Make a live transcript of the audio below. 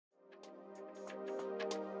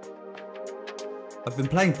I've been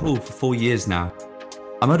playing pool for 4 years now.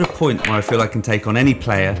 I'm at a point where I feel I can take on any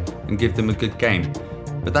player and give them a good game,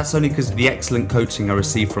 but that's only because of the excellent coaching I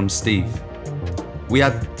received from Steve. We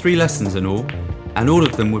had 3 lessons in all, and all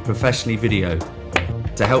of them were professionally videoed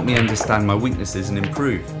to help me understand my weaknesses and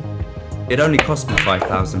improve. It only cost me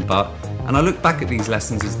 5,000 baht, and I look back at these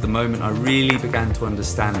lessons as the moment I really began to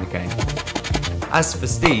understand the game. As for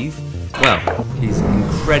Steve, well, he's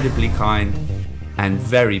incredibly kind and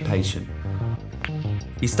very patient.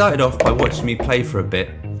 He started off by watching me play for a bit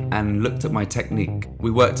and looked at my technique.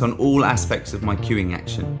 We worked on all aspects of my cueing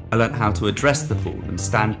action. I learnt how to address the ball and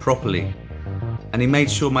stand properly. And he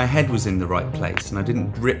made sure my head was in the right place and I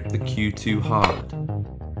didn't grip the cue too hard.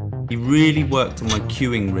 He really worked on my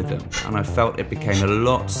cueing rhythm and I felt it became a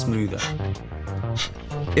lot smoother.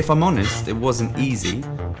 If I'm honest, it wasn't easy.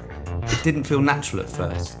 It didn't feel natural at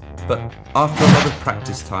first, but after a lot of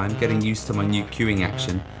practice time getting used to my new cueing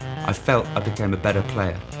action, I felt I became a better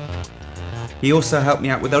player. He also helped me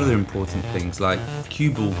out with other important things like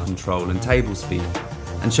cue ball control and table speed,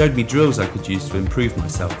 and showed me drills I could use to improve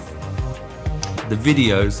myself. The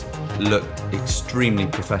videos looked extremely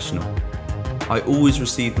professional. I always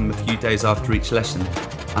received them a few days after each lesson,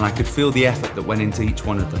 and I could feel the effort that went into each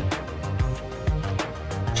one of them.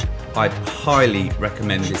 I'd highly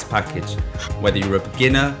recommend this package, whether you're a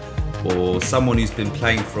beginner or someone who's been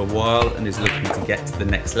playing for a while and is looking to get to the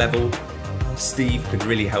next level. Steve could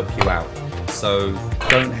really help you out, so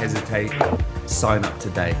don't hesitate, sign up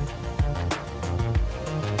today.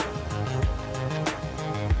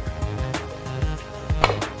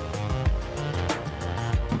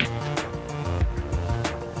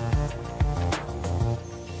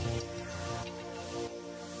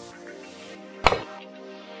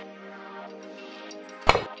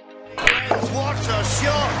 What a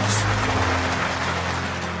shot!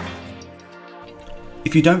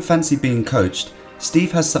 If you don't fancy being coached,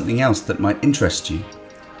 Steve has something else that might interest you.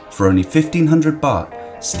 For only 1,500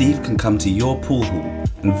 baht, Steve can come to your pool hall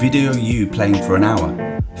and video you playing for an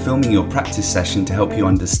hour, filming your practice session to help you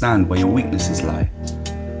understand where your weaknesses lie.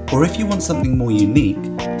 Or if you want something more unique,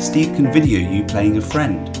 Steve can video you playing a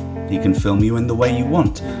friend. He can film you in the way you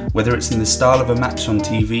want, whether it's in the style of a match on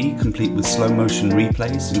TV, complete with slow motion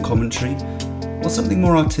replays and commentary, or something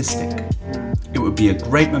more artistic. It would be a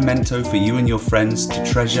great memento for you and your friends to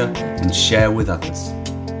treasure and share with others.